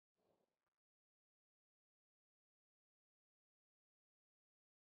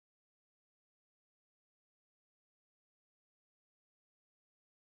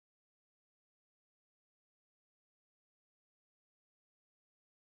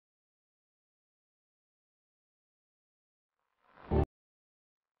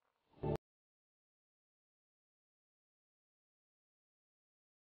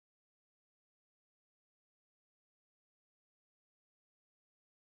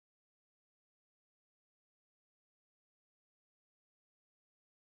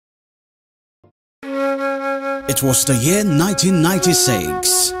It was the year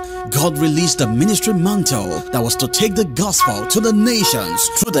 1996. God released the ministry mantle that was to take the gospel to the nations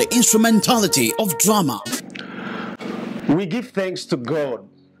through the instrumentality of drama. We give thanks to God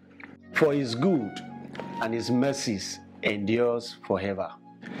for His good and His mercies endures forever.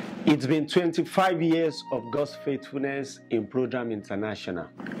 It's been 25 years of God's faithfulness in Program International.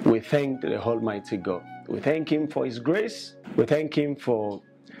 We thank the Almighty God. We thank Him for His grace. We thank Him for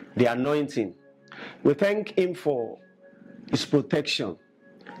the anointing. We thank Him for His protection.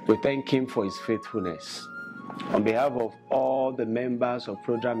 We thank Him for His faithfulness. On behalf of all the members of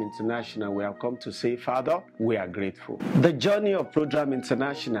Program International, we have come to say, Father, we are grateful. The journey of Program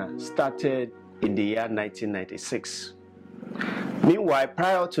International started in the year 1996. Meanwhile,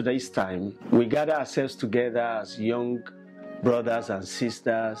 prior to this time, we gathered ourselves together as young brothers and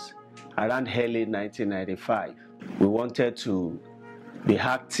sisters around early 1995. We wanted to be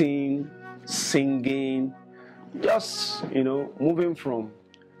acting, singing, just, moving from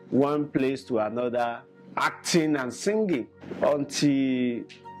one place to another, acting and singing until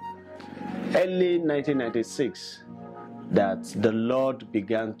early 1996 that the Lord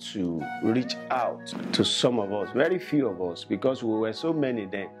began to reach out to some of us, very few of us, because we were so many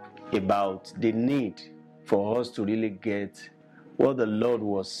then, about the need for us to really get what the Lord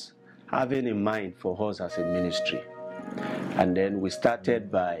was having in mind for us as a ministry. And then we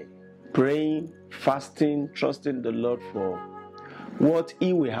started by praying, fasting, trusting the Lord for what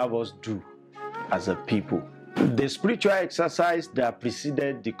He will have us do as a people. The spiritual exercise that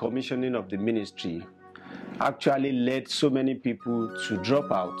preceded the commissioning of the ministry actually led so many people to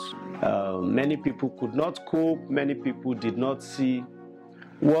drop out. Many people could not cope. Many people did not see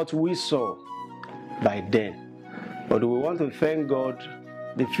what we saw by then. But we want to thank God,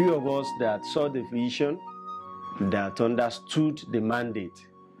 the few of us that saw the vision, that understood the mandate,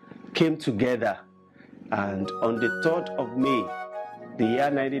 came together, and on the 3rd of May, the year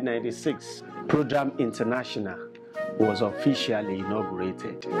 1996, Program International was officially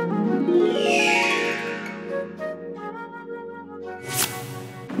inaugurated.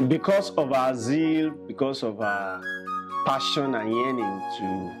 Because of our zeal, because of our passion and yearning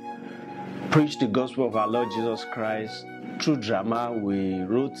to preach the gospel of our Lord Jesus Christ, through drama, we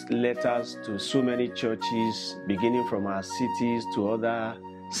wrote letters to so many churches, beginning from our cities to other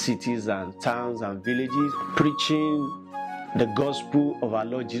cities and towns and villages, preaching the gospel of our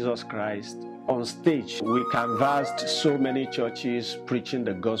Lord Jesus Christ. On stage, we canvassed so many churches preaching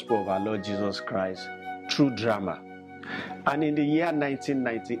the gospel of our Lord Jesus Christ through drama. And in the year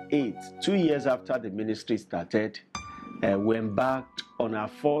 1998, 2 years after the ministry started, we embarked on our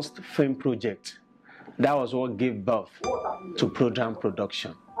first film project. That was what gave birth to Program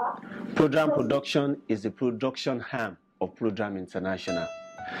Production. Program Production is the production arm of Program International.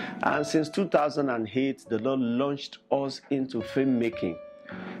 And since 2008, the Lord launched us into filmmaking.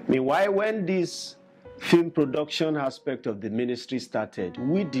 Meanwhile, when this film production aspect of the ministry started,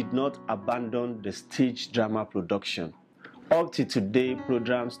 we did not abandon the stage drama production. Up to today,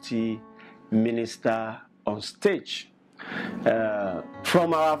 programs still minister on stage.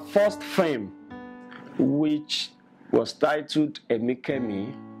 From our first film, which was titled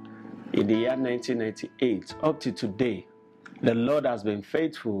Emikemi in the year 1998, up to today, the Lord has been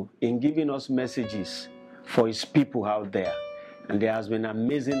faithful in giving us messages for His people out there. And there has been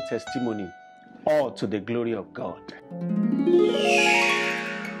amazing testimony, all to the glory of God.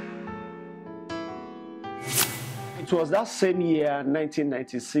 It was that same year,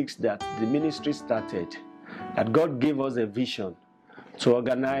 1996, that the ministry started, that God gave us a vision to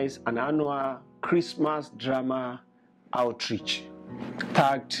organize an annual Christmas drama outreach,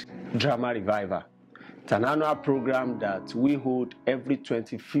 tagged Drama Revival. It's an annual program that we hold every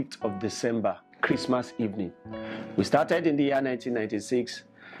 25th of December, Christmas evening. We started in the year 1996,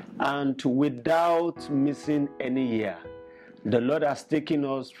 and without missing any year, the Lord has taken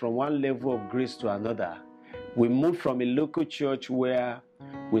us from one level of grace to another. We moved from a local church where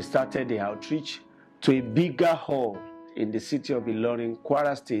we started the outreach to a bigger hall in the city of Ilorin,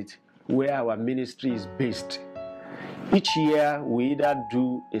 Kwara State, where our ministry is based. Each year, we either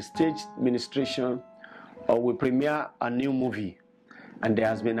do a stage ministration or we premiere a new movie. And there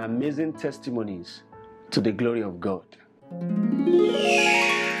has been amazing testimonies to the glory of God.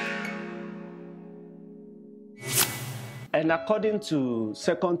 And according to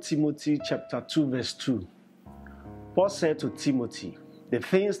 2 Timothy chapter 2, verse 2, Paul said to Timothy, "The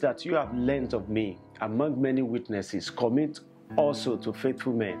things that you have learned of me among many witnesses, commit also to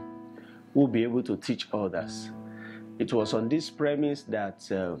faithful men who will be able to teach others." It was on this premise that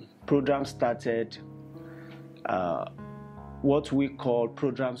program started what we call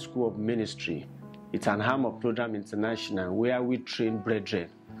Program School of Ministry, It's an arm of Program International where we train brethren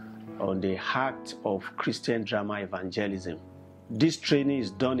on the act of Christian drama evangelism. This training is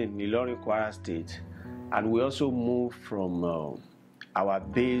done in Ilorin, Kwara State, and we also move from our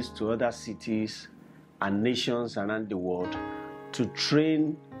base to other cities and nations around the world to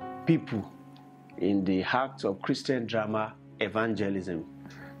train people in the act of Christian drama evangelism.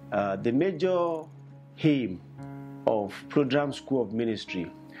 The major aim of Program School of Ministry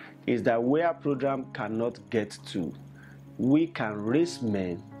is that where program cannot get to, we can raise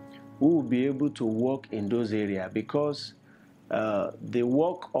men who will be able to work in those areas, because the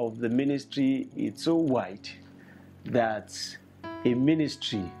work of the ministry is so wide that a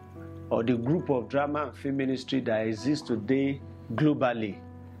ministry or the group of drama and film ministry that exists today globally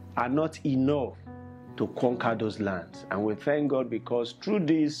are not enough to conquer those lands. And we thank God, because through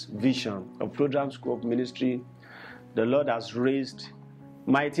this vision of Program School of Ministry, the Lord has raised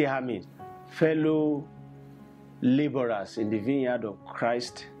mighty armies, fellow laborers in the vineyard of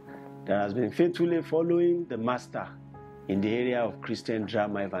Christ that has been faithfully following the Master in the area of Christian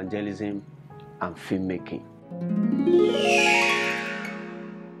drama evangelism and filmmaking.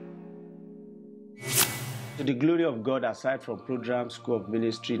 To the glory of God, aside from Program School of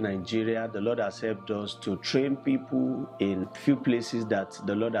Ministry Nigeria, the Lord has helped us to train people in few places that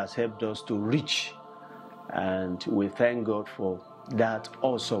the Lord has helped us to reach. And we thank God for that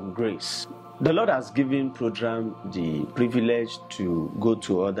awesome grace. The Lord has given Program the privilege to go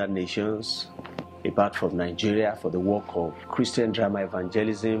to other nations apart from Nigeria for the work of Christian drama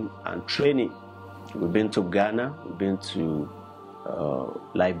evangelism and training. We've been to Ghana, we've been to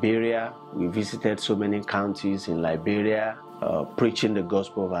Liberia. We visited so many counties in Liberia, preaching the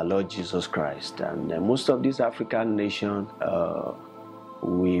gospel of our Lord Jesus Christ. And most of these African nations,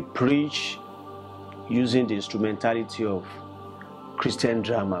 we preach using the instrumentality of Christian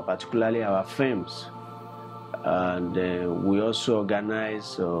drama, particularly our films. And we also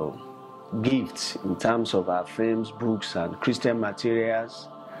organize gifts in terms of our films, books, and Christian materials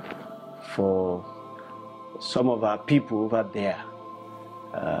for some of our people over there.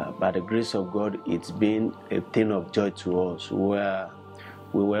 By the grace of God, it's been a thing of joy to us, where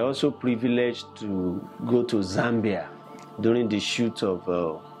we were also privileged to go to Zambia during the shoot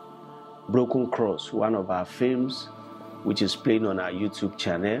of Broken Cross, one of our films, which is playing on our YouTube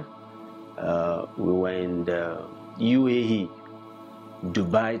channel. We were in the UAE,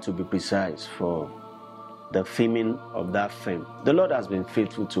 Dubai to be precise, for the filming of that film. The Lord has been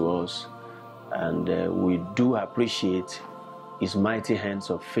faithful to us, and we do appreciate His mighty hands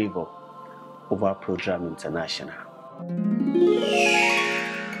of favor over Program International.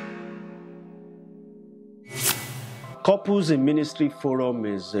 Couples in Ministry Forum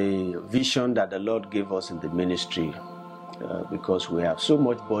is a vision that the Lord gave us in the ministry because we have so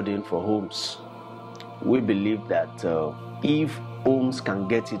much burden for homes. We believe that if homes can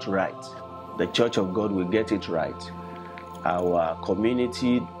get it right, the Church of God will get it right, our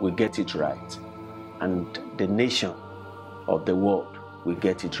community will get it right, and the nation of the world will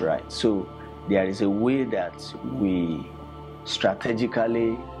get it right. So there is a way that we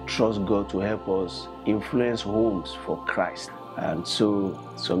strategically trust God to help us influence homes for Christ. And so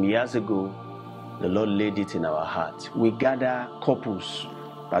some years ago, the Lord laid it in our heart. We gather couples,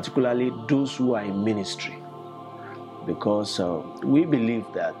 particularly those who are in ministry, because we believe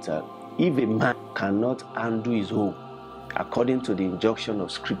that if a man cannot undo his home according to the injunction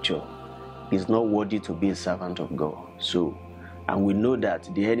of Scripture, he's not worthy to be a servant of God. So, and we know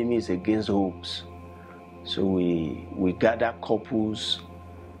that the enemy is against homes. So we gather couples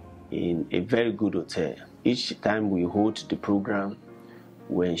in a very good hotel. Each time we hold the program,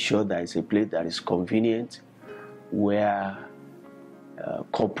 we ensure that it's a place that is convenient, where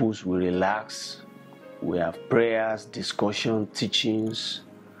couples will relax. We have prayers, discussion, teachings.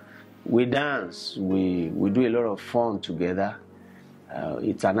 We dance. We do a lot of fun together.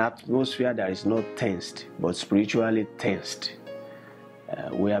 It's an atmosphere that is not tensed, but spiritually tensed,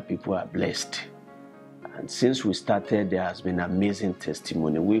 where people are blessed. And since we started, there has been amazing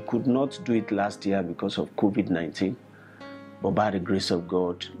testimony. We could not do it last year because of COVID-19, but by the grace of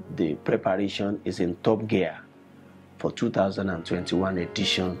God, the preparation is in top gear for 2021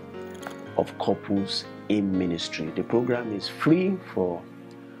 edition of Couples in Ministry. The program is free for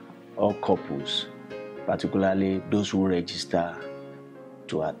all couples, particularly those who register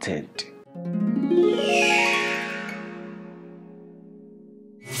to attend.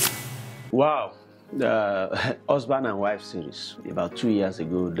 Wow. The husband and wife series, about 2 years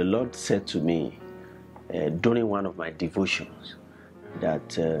ago, the Lord said to me during one of my devotions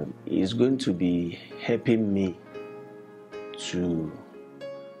that He's going to be helping me to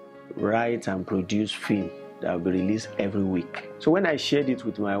write and produce film that will be released every week. So when I shared it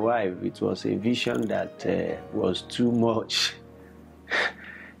with my wife, it was a vision that was too much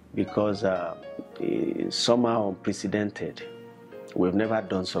because it's somehow unprecedented. We've never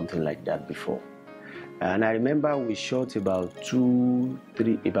done something like that before. And I remember we shot about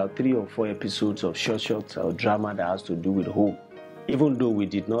three or four episodes of short or drama that has to do with home. Even though we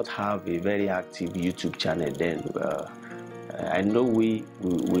did not have a very active YouTube channel then, I know we've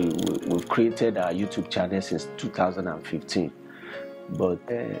created our YouTube channel since 2015. But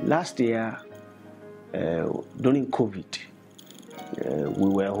last year, during COVID, we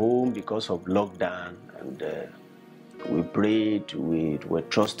were home because of lockdown, and we prayed, we were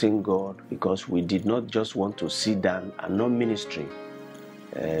trusting God because we did not just want to sit down and not ministry,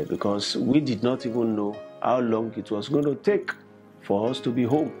 because we did not even know how long it was going to take for us to be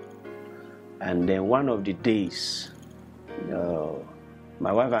home. And then one of the days,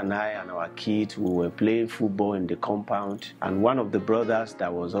 my wife and I and our kids, we were playing football in the compound, and one of the brothers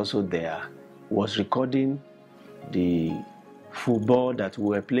that was also there was recording the football that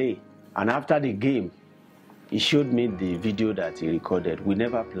we were playing. And after the game, he showed me the video that he recorded. We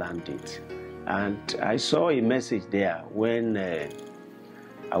never planned it. And I saw a message there when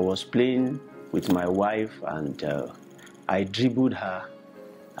I was playing with my wife, and I dribbled her,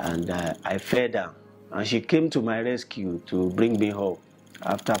 and I fell down. And she came to my rescue to bring me up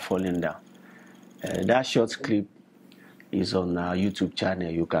after falling down. That short clip is on our YouTube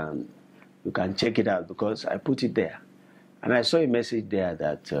channel. You can check it out because I put it there. And I saw a message there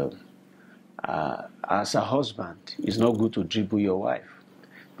that as a husband, it's not good to dribble your wife.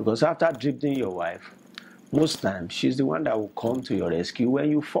 Because after dribbling your wife, most times she's the one that will come to your rescue when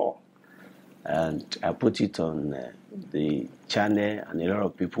you fall. And I put it on the channel, and a lot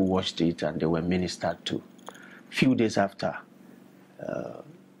of people watched it and they were ministered to. A few days after,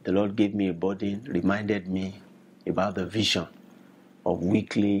 the Lord gave me a burden, reminded me about the vision of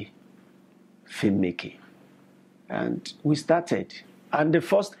weekly filmmaking. And we started. And the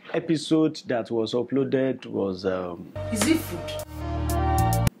first episode that was uploaded was... Is it food?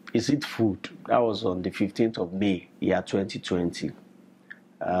 Is it food? That was on the 15th of May, year 2020.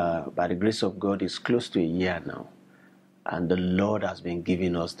 By the grace of God, it's close to a year now. And the Lord has been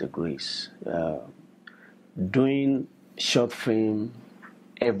giving us the grace. Doing short film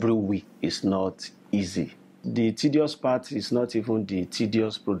every week is not easy. The tedious part is not even the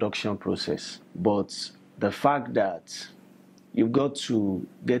tedious production process, but the fact that you've got to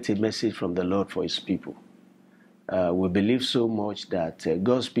get a message from the Lord for His people. We believe so much that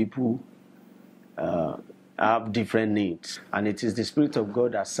God's people have different needs, and it is the Spirit of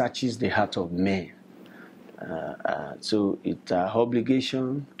God that searches the heart of men. So it's our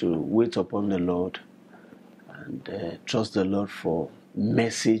obligation to wait upon the Lord and trust the Lord for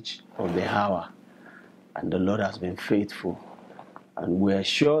message of the hour. And the Lord has been faithful, and we are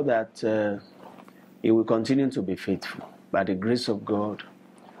sure that He will continue to be faithful. By the grace of God,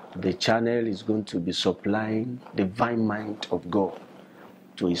 the channel is going to be supplying the divine mind of God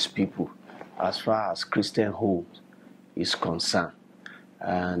to His people as far as Christian homes is concerned.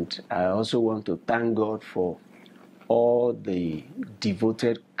 And I also want to thank God for all the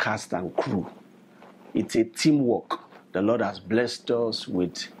devoted cast and crew. It's a teamwork. The Lord has blessed us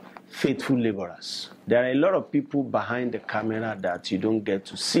with faithful laborers. There are a lot of people behind the camera that you don't get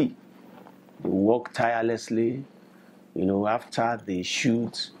to see. They work tirelessly, after the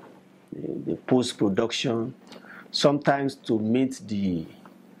shoot, the post-production, sometimes to meet the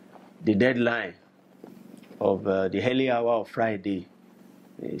deadline of the early hour of Friday.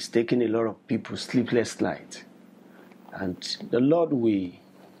 It's taking a lot of people sleepless night. And the Lord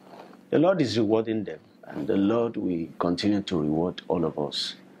is rewarding them, and the Lord will continue to reward all of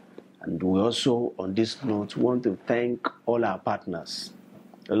us. And we also, on this note, want to thank all our partners.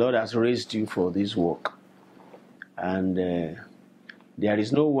 The Lord has raised you for this work. And there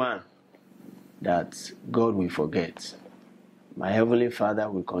is no one that God will forget. My Heavenly Father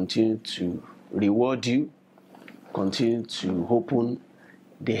will continue to reward you, continue to open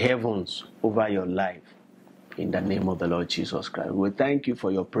the heavens over your life in the name of the Lord Jesus Christ. We thank you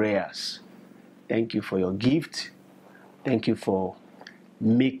for your prayers. Thank you for your gift. Thank you for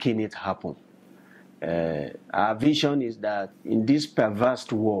making it happen. Our vision is that in this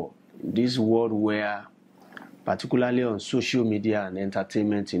perverse world, in this world where, particularly on social media and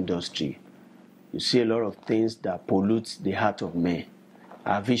entertainment industry, you see a lot of things that pollute the heart of men.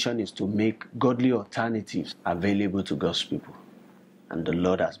 Our vision is to make godly alternatives available to God's people. And the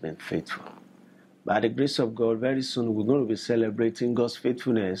Lord has been faithful. By the grace of God, very soon we're going to be celebrating God's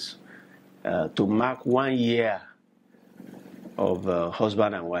faithfulness to mark 1 year of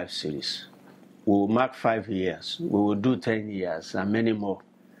husband and wife series. We will mark 5 years. We will do 10 years and many more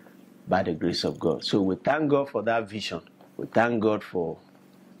by the grace of God. So we thank God for that vision. We thank God for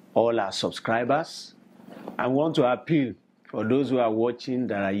all our subscribers. I want to appeal for those who are watching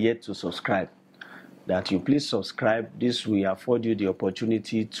that are yet to subscribe, that you please subscribe. This will afford you the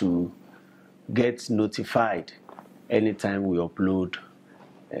opportunity to get notified anytime we upload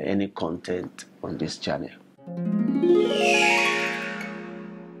any content on this channel.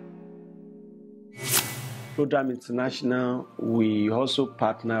 PRODRAM International, we also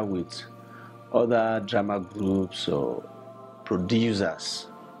partner with other drama groups or producers.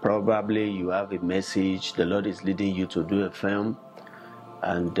 Probably you have a message, the Lord is leading you to do a film,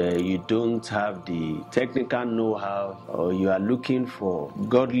 and you don't have the technical know-how, or you are looking for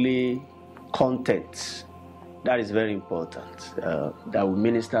godly content. That is very important, that will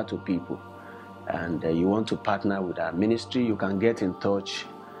minister to people. And you want to partner with our ministry, you can get in touch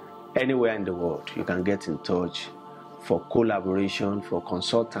anywhere in the world. You can get in touch for collaboration, for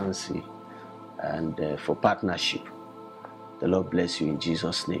consultancy, and for partnership. The Lord bless you in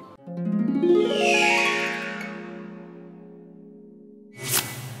Jesus' name.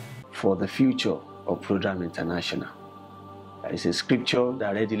 For the future of PRODRAM International, there is a scripture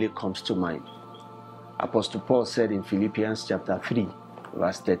that readily comes to mind. Apostle Paul said in Philippians chapter 3,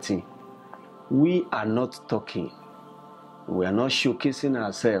 verse 13, we are not talking, we are not showcasing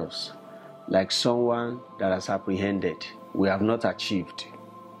ourselves like someone that has apprehended. We have not achieved.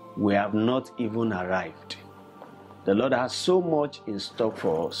 We have not even arrived. The Lord has so much in stock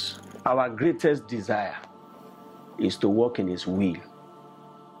for us. Our greatest desire is to walk in His will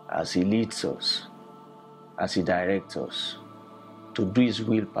as He leads us, as He directs us, to do His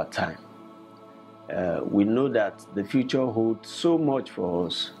will part time. We know that the future holds so much for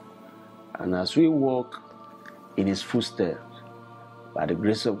us, and as we walk in His footsteps, by the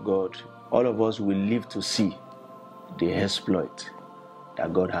grace of God, all of us will live to see the exploit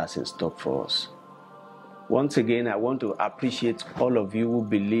that God has in stock for us. Once again, I want to appreciate all of you who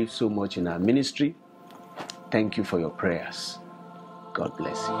believe so much in our ministry. Thank you for your prayers. God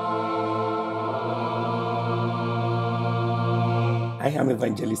bless you. I am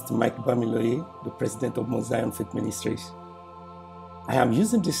Evangelist Mike Bamiloye, the President of Mount Zion Faith Ministries. I am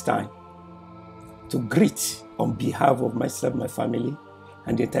using this time to greet on behalf of myself, my family,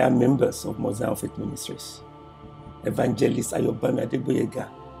 and the entire members of Mount Zion Faith Ministries, Evangelist Ayobami Adegboyega,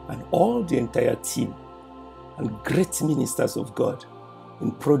 and all the entire team and great ministers of God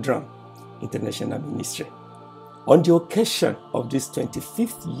in PRODRAM International Ministry. On the occasion of this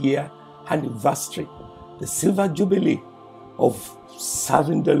 25th year anniversary, the Silver Jubilee of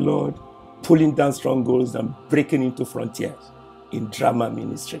serving the Lord, pulling down strongholds and breaking into frontiers in drama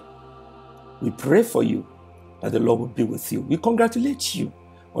ministry, we pray for you that the Lord will be with you. We congratulate you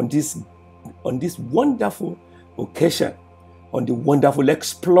on this wonderful occasion, on the wonderful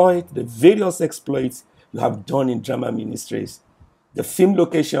exploit, the various exploits you have done in drama ministries, the film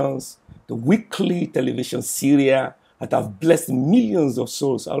locations, the weekly television series that have blessed millions of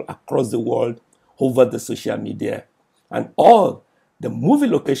souls all across the world over the social media, and all the movie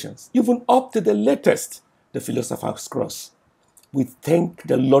locations, even up to the latest, the Philosopher's Cross. We thank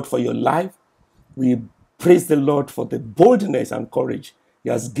the Lord for your life. We praise the Lord for the boldness and courage He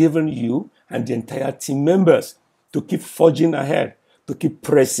has given you and the entire team members to keep forging ahead, to keep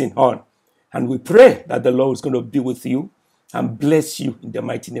pressing on. And we pray that the Lord is going to be with you and bless you in the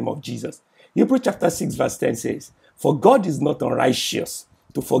mighty name of Jesus. Hebrews chapter 6 verse 10 says, for God is not unrighteous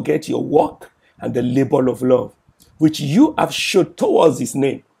to forget your work and the labor of love, which you have showed towards His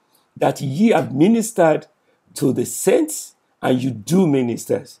name, that ye have ministered to the saints, and you do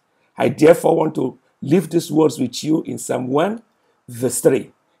ministers. I therefore want to leave these words with you in Psalm 1 verse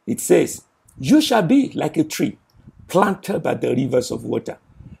 3. It says, you shall be like a tree planted by the rivers of water.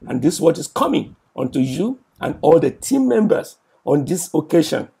 And this word is coming unto you and all the team members on this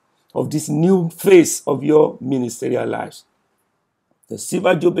occasion of this new phase of your ministerial lives. The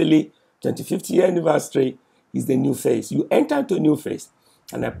Silver Jubilee 25th year anniversary is the new phase. You enter into a new phase,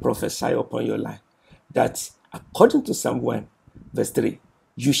 and I prophesy upon your life that according to Psalm 1 verse 3,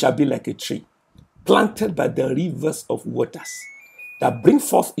 you shall be like a tree planted by the rivers of waters that bring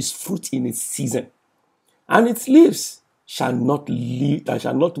forth its fruit in its season, and its leaves shall not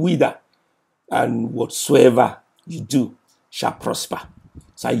wither, and whatsoever you do shall prosper.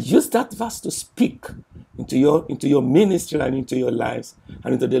 So I use that verse to speak into your ministry and into your lives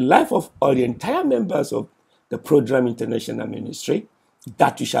and into the life of all the entire members of the PRODRAM International Ministry,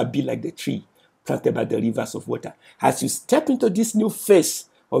 that you shall be like the tree planted by the rivers of water. As you step into this new phase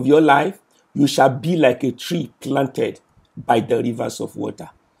of your life, you shall be like a tree planted by the rivers of water.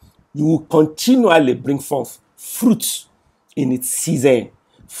 You will continually bring forth fruits in its season.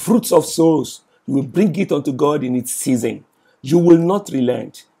 Fruits of souls. You will bring it unto God in its season. You will not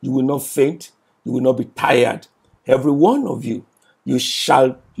relent. You will not faint. You will not be tired. Every one of you, you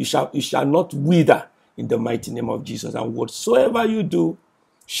shall not wither in the mighty name of Jesus. And whatsoever you do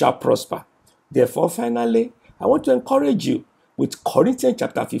shall prosper. Therefore, finally, I want to encourage you with Corinthians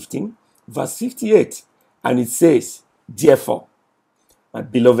chapter 15, verse 58. And it says, therefore, my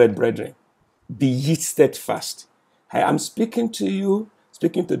beloved brethren, be ye steadfast. I am speaking to you,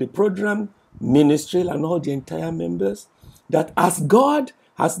 speaking to the program ministry and all the entire members, that as God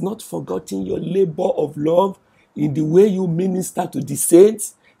has not forgotten your labor of love in the way you minister to the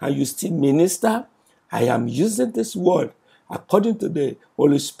saints, and you still minister, I am using this word according to the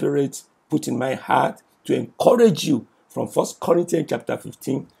Holy Spirit put in my heart to encourage you from 1 Corinthians chapter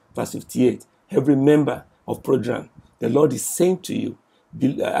 15, verse 58. Every member of program, the Lord is saying to you,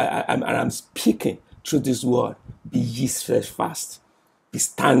 and I'm speaking through this word, be ye steadfast, be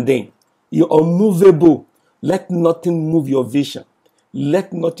standing, you're unmovable. Let nothing move your vision.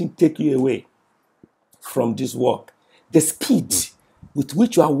 Let nothing take you away from this work. The speed with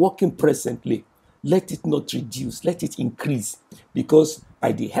which you are walking presently, let it not reduce, let it increase. Because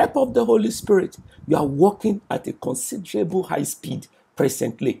by the help of the Holy Spirit, you are walking at a considerable high speed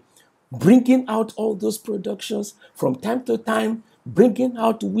presently. Bringing out all those productions from time to time, bringing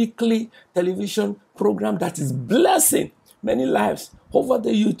out weekly television program that is blessing many lives over the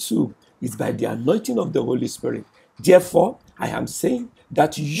YouTube is by the anointing of the Holy Spirit. Therefore, I am saying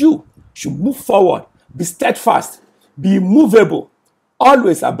that you should move forward, be steadfast, be immovable,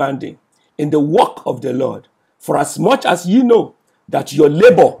 always abounding in the work of the Lord. For as much as you know that your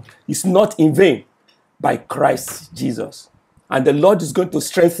labor is not in vain by Christ Jesus. And the Lord is going to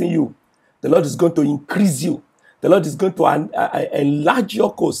strengthen you. The Lord is going to increase you. The Lord is going to enlarge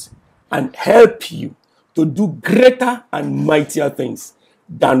your cause and help you to do greater and mightier things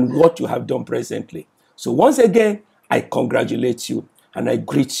than what you have done presently. So once again, I congratulate you and I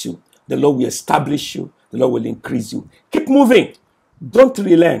greet you. The Lord will establish you. The Lord will increase you. Keep moving. Don't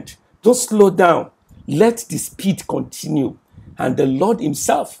relent. Don't slow down. Let the speed continue. And the Lord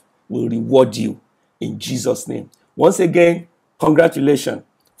himself will reward you in Jesus' name. Once again, congratulations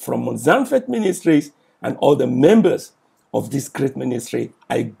from Mount Zion Faith Ministries and all the members of this great ministry.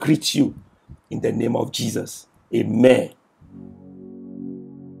 I greet you in the name of Jesus. Amen.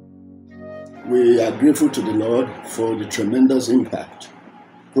 We are grateful to the Lord for the tremendous impact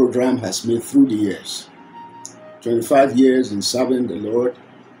program has made through the years. 25 years in serving the Lord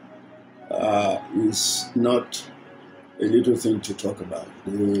is not a little thing to talk about.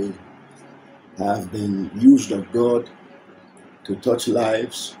 They have been used of God to touch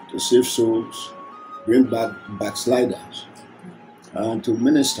lives, to save souls, bring back backsliders, and to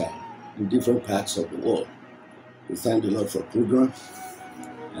minister in different parts of the world. We thank the Lord for the program,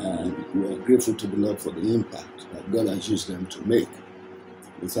 and we are grateful to the Lord for the impact that God has used them to make.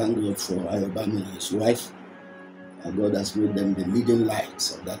 We thank God for Ayobami and his wife. God has made them the leading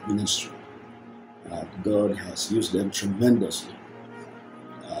lights of that ministry. God has used them tremendously.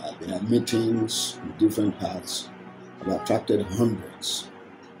 Their meetings in different parts have attracted hundreds,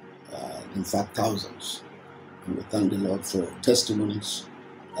 in fact thousands. And we thank the Lord for testimonies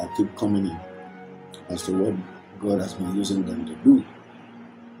that keep coming in as to what God has been using them to do.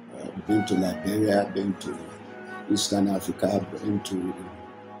 Been to Liberia, been to Eastern Africa, been to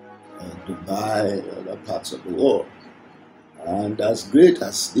Dubai, other parts of the world. And as great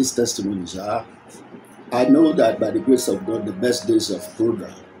as these testimonies are, I know that by the grace of God, the best days of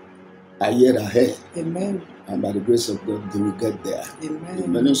program are yet ahead. Amen. And by the grace of God, they will get there. Amen. The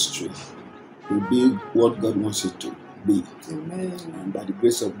ministry will be what God wants it to be. Amen. And by the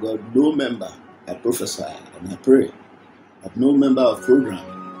grace of God, no member, I prophesy and I pray, that no member of program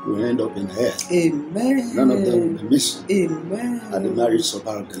will end up in hell. Amen. None of them will be missing. Amen. At the marriage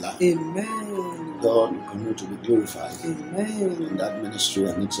supper of the Lamb. Amen. God will continue to be glorified Amen. in that ministry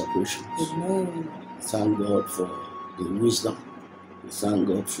and its operations. Amen. Thank God for the wisdom. We thank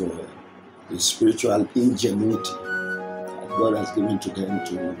God for the spiritual ingenuity that God has given to them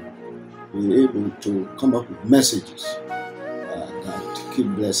to be able to come up with messages that keep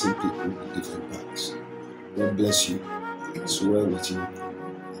blessing people in different parts. God bless you. It's well with you.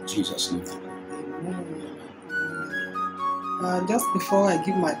 In Jesus' name. Just before I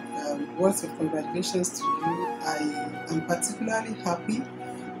give my words of congratulations to you, I am particularly happy.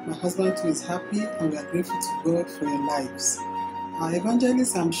 My husband too is happy, and we are grateful to God for your lives.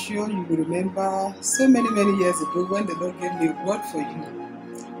 Evangelist, I'm sure you will remember so many years ago when the Lord gave me a word for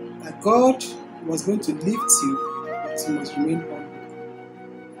you, that God was going to lift you too must remain humble.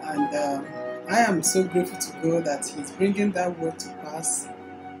 And I am so grateful to God that He's bringing that word to pass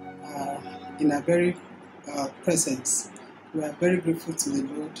in our very presence. We are very grateful to the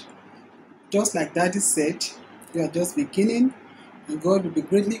Lord. Just like Daddy said, you are just beginning, and God will be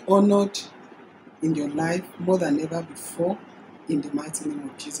greatly honored in your life more than ever before, in the mighty name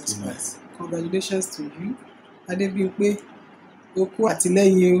of Jesus Christ. Congratulations to you. Adebimpe, Oku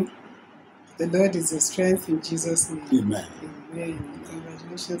Atileyin. The Lord is your strength in Jesus' name. Amen. Amen.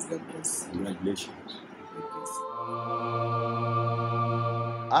 Congratulations. God bless. Congratulations.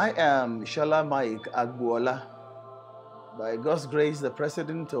 I am Shala Mike Agboola, by God's grace, the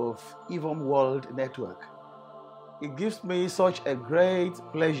president of Even World Network. It gives me such a great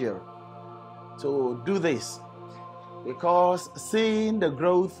pleasure to do this, because seeing the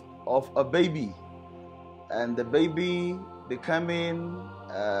growth of a baby and the baby becoming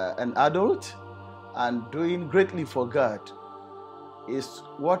an adult and doing greatly for God is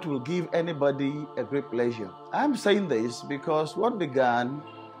what will give anybody a great pleasure. I'm saying this because what began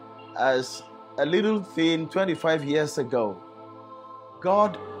as a little thing 25 years ago,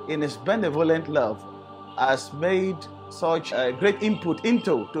 God in His benevolent love has made such a great input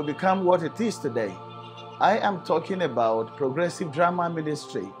into to become what it is today. I am talking about Progressive Drama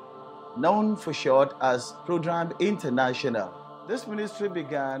Ministry, known for short as PRODRAM International. This ministry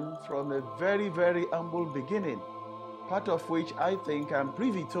began from a very, very humble beginning, part of which I think I'm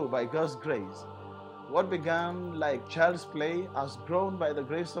privy to by God's grace. What began like child's play has grown by the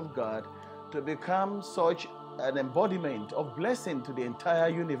grace of God to become such an embodiment of blessing to the entire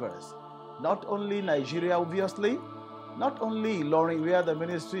universe. Not only Nigeria, obviously, not only Ilorin, where the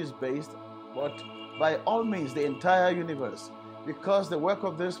ministry is based, but by all means the entire universe, because the work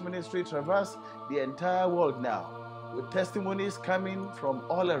of this ministry traverses the entire world now, with testimonies coming from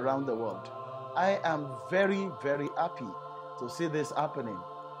all around the world. I am very, very happy to see this happening.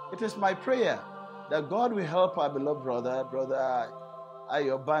 It is my prayer that God will help our beloved brother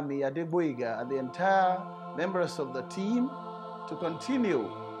Ayobami Adegboyega, and the entire members of the team to continue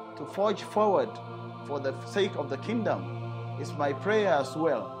to forge forward for the sake of the kingdom. It's my prayer as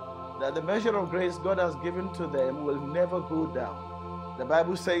well that the measure of grace God has given to them will never go down. The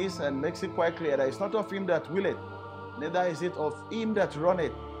Bible says and makes it quite clear that it's not of him that willeth, neither is it of him that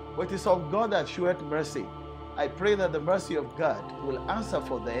runneth, but it is of God that showeth mercy. I pray that the mercy of God will answer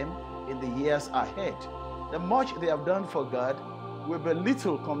for them in the years ahead. The much they have done for God will be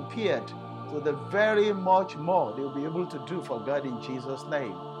little compared to the very much more they will be able to do for God in Jesus'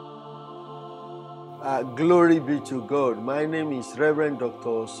 name. Glory be to God. My name is Reverend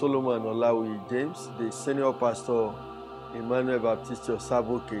Dr. Solomon Olawi James, the Senior Pastor, Emmanuel Baptist of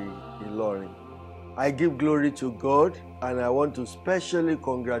Saboke, Ilorin. I give glory to God, and I want to specially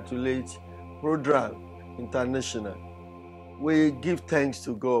congratulate PRODRAM International. We give thanks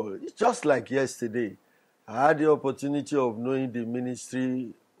to God. It's just like yesterday. I had the opportunity of knowing the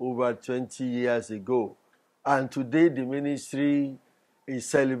ministry over 20 years ago, and today the ministry is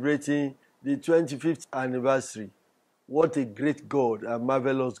celebrating the 25th anniversary. What a great God, a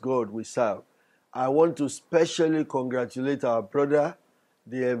marvelous God we serve. I want to specially congratulate our brother,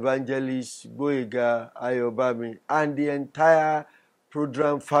 the evangelist Boyega Ayobami, and the entire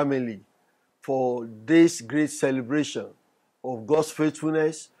PRODRAM family for this great celebration of God's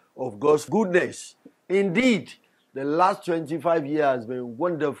faithfulness, of God's goodness. Indeed, the last 25 years has been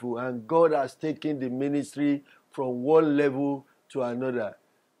wonderful, and God has taken the ministry from one level to another.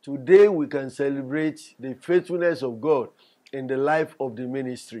 Today we can celebrate the faithfulness of God in the life of the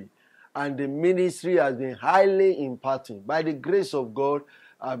ministry. And the ministry has been highly impacting. By the grace of God,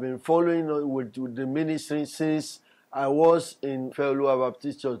 I've been following with the ministry since I was in Fellow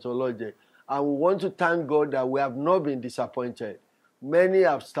Baptist Church Oloje. And we want to thank God that we have not been disappointed. Many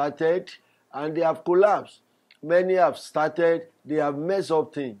have started and they have collapsed. Many have started, they have messed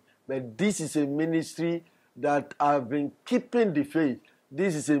up things. But this is a ministry that have been keeping the faith.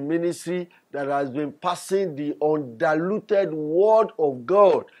 This is a ministry that has been passing the undiluted word of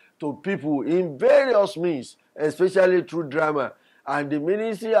God to people in various means, especially through drama. And the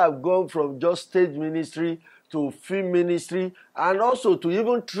ministry have gone from just stage ministry to film ministry, and also to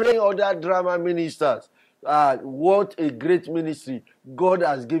even train other drama ministers. What a great ministry God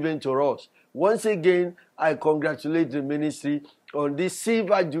has given to us. Once again, I congratulate the ministry on this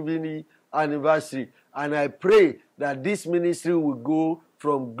Silver Jubilee anniversary, and I pray that this ministry will go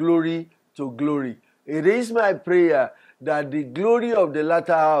from glory to glory. It is my prayer that the glory of the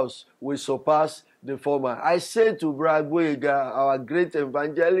latter house will surpass the former. I say to Brother Boyega, our great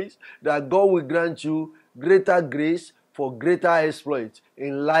evangelist, that God will grant you greater grace for greater exploits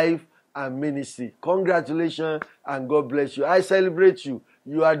in life and ministry. Congratulations and God bless you. I celebrate you.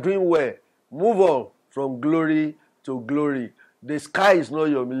 You are doing well. Move on from glory to glory. The sky is not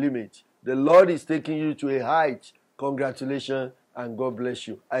your limit. The Lord is taking you to a height. Congratulations and God bless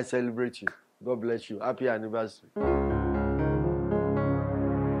you. I celebrate you. God bless you. Happy anniversary.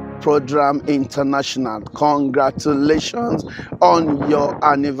 PRODRAM International, congratulations on your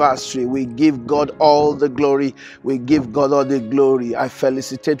anniversary. We give God all the glory. We give God all the glory. I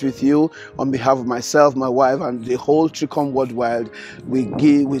felicitate with you on behalf of myself, my wife, and the whole Tricom worldwide. We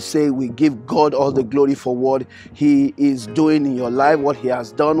give God all the glory for what He is doing in your life, what He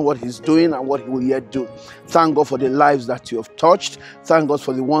has done, what He's doing, and what He will yet do. Thank God for the lives that you have touched. Thank God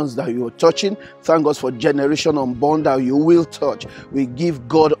for the ones that you are touching. Thank God for generation unborn that you will touch. We give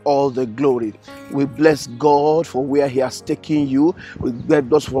God all the glory. We bless God for where He has taken you. We bless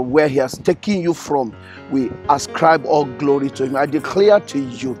God for where He has taken you from. We ascribe all glory to Him. I declare to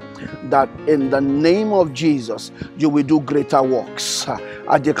you that in the name of Jesus, you will do greater works.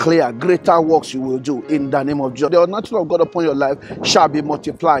 I declare greater works you will do in the name of Jesus. The anointing of God upon your life shall be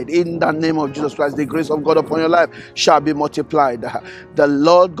multiplied in the name of Jesus Christ. The grace of God upon your life shall be multiplied. The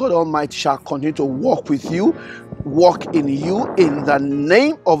Lord God Almighty shall continue to walk with you, walk in you in the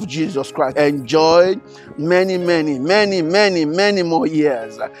name of Jesus Christ. Enjoy many more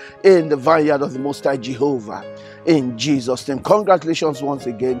years in the vineyard of the Most High Jehovah. In Jesus' name. Congratulations once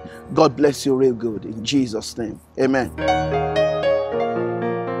again. God bless you real good. In Jesus' name. Amen.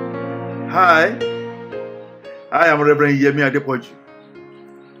 Hi, I am Reverend Ayobami Adegboyega.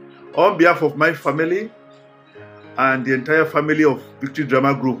 On behalf of my family and the entire family of Victory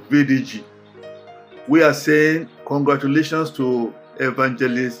Drama Group, VDG, we are saying congratulations to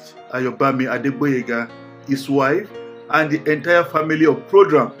Evangelist Ayobami Adegboyega, his wife, and the entire family of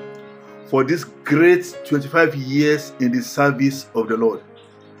PRODRAM for this great 25 years in the service of the Lord.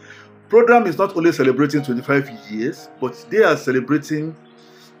 PRODRAM is not only celebrating 25 years, but they are celebrating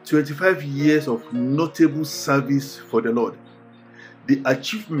 25 years of notable service for the Lord. The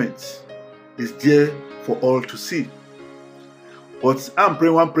achievement is there for all to see. But I'm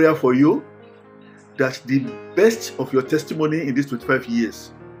praying one prayer for you, that the best of your testimony in these 25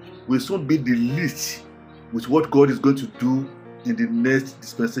 years will soon be the least with what God is going to do in the next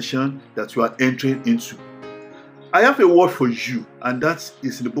dispensation that you are entering into. I have a word for you, and that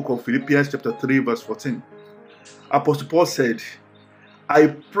is in the book of Philippians chapter 3 verse 14. Apostle Paul said, I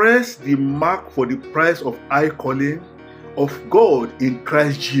press the mark for the prize of high calling of God in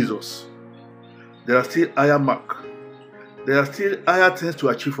Christ Jesus. There are still higher mark. There are still higher things to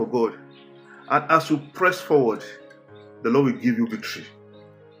achieve for God. And as you press forward, the Lord will give you victory.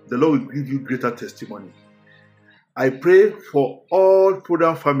 The Lord will give you greater testimony. I pray for all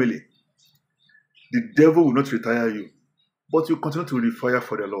PRODRAM family. The devil will not retire you, but you continue to refire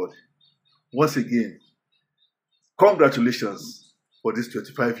for the Lord. Once again, congratulations for these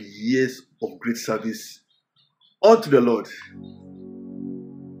 25 years of great service unto the Lord.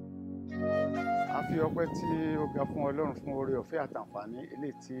 A fi ọpẹ́ tí ó ga fún Ọlọ́run fún oore ọ̀fẹ́ àtàǹfààní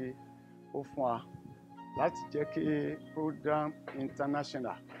eléyìí tí ó fún wa láti jẹ́ kí PRODRAM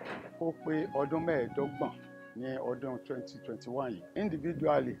International kó pé ọdún mẹ́ẹ̀ẹ́dọ́gbọ̀n ní ọdún 2021 yìí.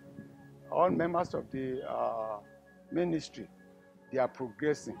 Individually, all members of the ministry, they are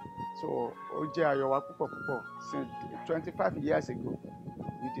progressing. So ó jẹ́ ayọ̀ wa púpọ̀ púpọ̀. Since 25 years ago,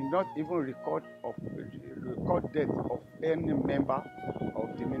 we did not even record death of any member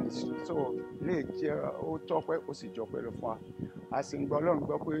of the ministry. So lè jẹ́ ó tọ́pẹ́ ó sì jọpẹ́ lọ fún wa. A sì ń gbọ́ Ọlọ́run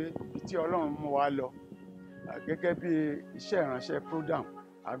gbọ́ pé ibi tí Ọlọ́run mú wa lọ gẹ́gẹ́ bí iṣẹ́ ìránṣẹ́ PRODRAM,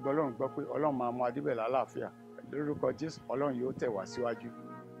 a gbọ́ Ọlọ́run gbọ́ pé Ọlọ́run máa mú adébẹ̀ lálàáfíà. Lórúkọ Jésù, Ọlọ́run yóò tẹ̀ wá síwájú.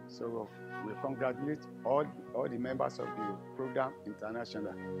 So we congratulate all the members of the PRODRAM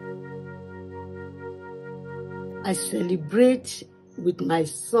International. I celebrate with my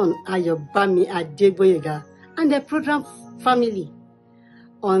son Ayobami Adegboyega and the PRODRAM family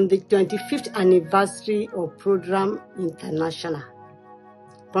on the 25th anniversary of PRODRAM International.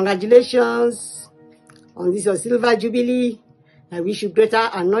 Congratulations on this your silver jubilee. I wish you greater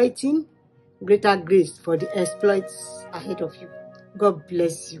anointing, greater grace for the exploits ahead of you. God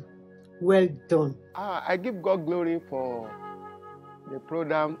bless you. Well done. I give God glory for the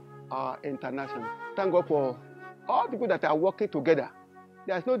PRODRAM International. Thank God for all the people that are working together.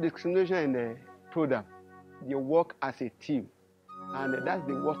 There's no discrimination in the PRODRAM. They work as a team. And that's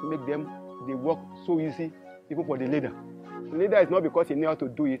the what make them they work so easy, even for the leader. The leader is not because he knows how to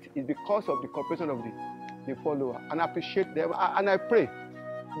do it, it's because of the cooperation of the follower. And I appreciate them. And I pray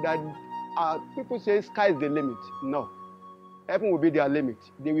that people say sky is the limit. No. Heaven will be their limit.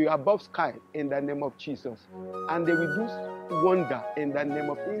 They will above sky in the name of Jesus. And they will do wonder in the name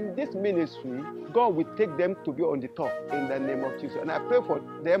of, in this ministry, God will take them to be on the top in the name of Jesus. And I pray for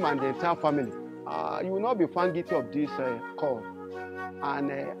them and the entire family. You will not be found guilty of this call.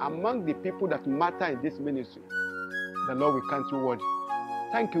 And among the people that matter in this ministry, the Lord will count you worthy.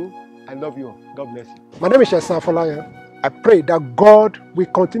 Thank you. I love you all. God bless you. My name is Shesan Folaya. I pray that God will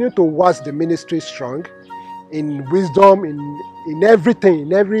continue to watch the ministry strong in wisdom, in everything,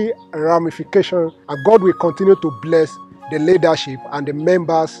 in every ramification, and God will continue to bless the leadership and the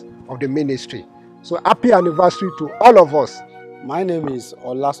members of the ministry. So happy anniversary to all of us. My name is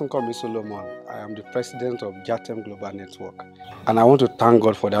Olasunkomi Solomon. I am the president of JATEM Global Network. And I want to thank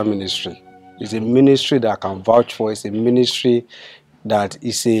God for that ministry. It's a ministry that I can vouch for. It's a ministry that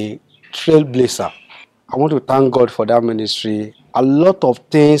is a trailblazer. I want to thank God for that ministry. A lot of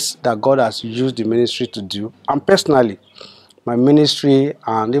things that God has used the ministry to do. And personally, my ministry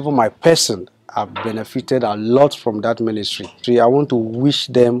and even my person have benefited a lot from that ministry. I want to wish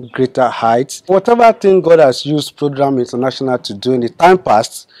them greater heights. Whatever thing God has used PRODRAM International to do in the time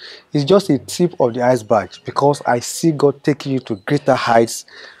past is just a tip of the iceberg, because I see God taking you to greater heights,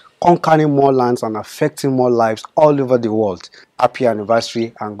 conquering more lands and affecting more lives all over the world. Happy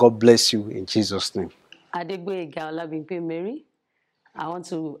anniversary, and God bless you in Jesus' name. Adegboyega Mary. I want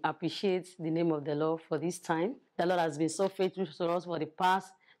to appreciate the name of the Lord for this time. The Lord has been so faithful to us for the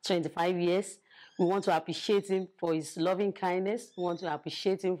past 25 years. We want to appreciate him for his loving kindness. We want to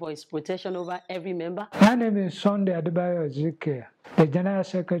appreciate him for his protection over every member. My name is Sunday Adebayo, the General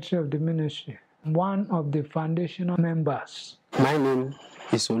Secretary of the ministry, one of the foundational members. My name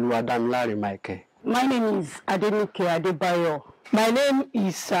is Oluwadamilare Michael. My name is Adenike Adebayo. My name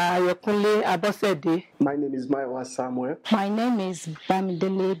is Yokunle Abosede. My name is Maiwa Samuel. My name is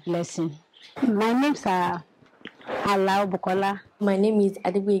Bamidele Blessing. My name is Alao Bukola. My name is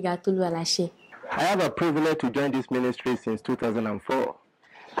Adegboyega Alashe. I have a privilege to join this ministry since 2004.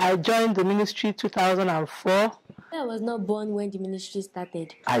 I joined the ministry 2004. I was not born when the ministry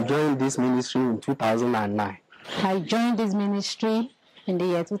started. I joined this ministry in 2009. I joined this ministry in the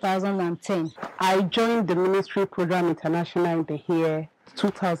year 2010. I joined the ministry PRODRAM International in the year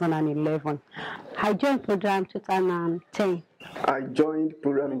 2011. I joined PRODRAM 2010. I joined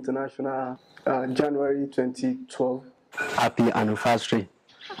PRODRAM International January 2012. Happy anniversary.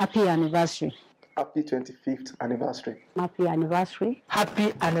 Happy anniversary. Happy 25th anniversary. Happy anniversary.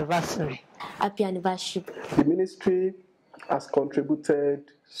 Happy anniversary. Happy anniversary. The ministry has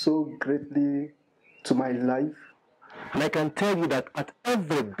contributed so greatly to my life. And I can tell you that at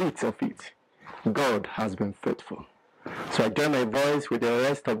every bit of it, God has been faithful. So I join my voice with the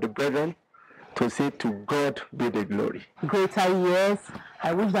rest of the brethren to say to God be the glory. Greater years.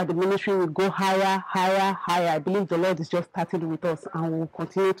 I wish that the ministry will go higher, higher, higher. I believe the Lord is just starting with us and will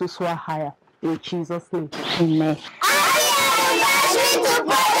continue to soar higher. In Jesus' name. Amen.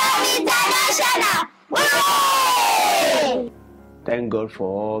 Thank God for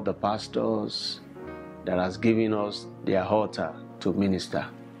all the pastors that has given us their altar to minister.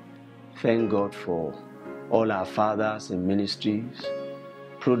 Thank God for all our fathers in ministries.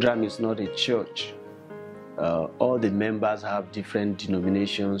 PRODRAM is not a church. All the members have different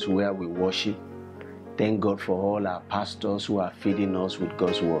denominations where we worship. Thank God for all our pastors who are feeding us with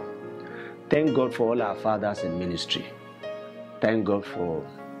God's word. Thank God for all our fathers in ministry. Thank God for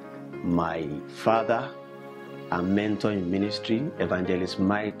my father and mentor in ministry, Evangelist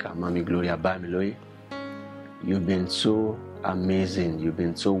Mike and Mami Gloria Bamiloye. You've been so amazing. You've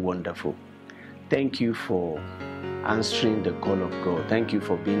been so wonderful. Thank you for answering the call of God. Thank you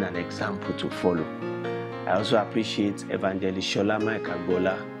for being an example to follow. I also appreciate Evangelist Sholama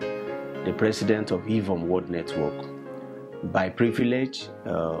Agboola, the president of IVOM World Network. By privilege,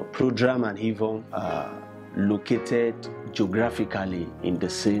 PRODRAM and IVOM are located geographically in the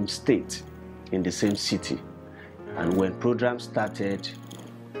same state, in the same city. And when PRODRAM started,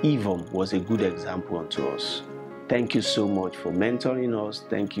 IVOM was a good example unto us. Thank you so much for mentoring us.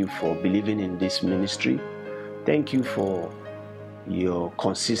 Thank you for believing in this ministry. Thank you for your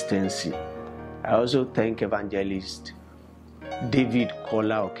consistency. I also thank Evangelist David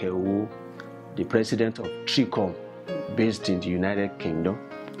Kola Okewu, the president of Tricom, based in the United Kingdom.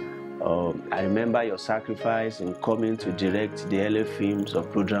 I remember your sacrifice in coming to direct the LA films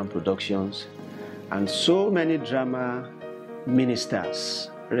of PRODRAM Productions, and so many drama ministers.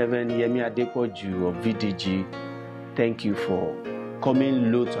 Reverend Yemi Adepoju of VDG, thank you for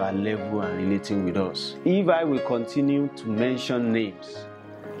coming low to our level and relating with us. If I will continue to mention names,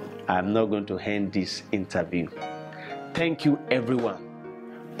 I'm not going to end this interview. Thank you, everyone.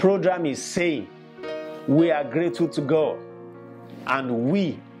 PRODRAM is saying we are grateful to God and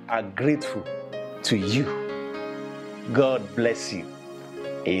we are grateful to you. God bless you.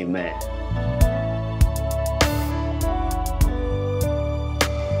 Amen.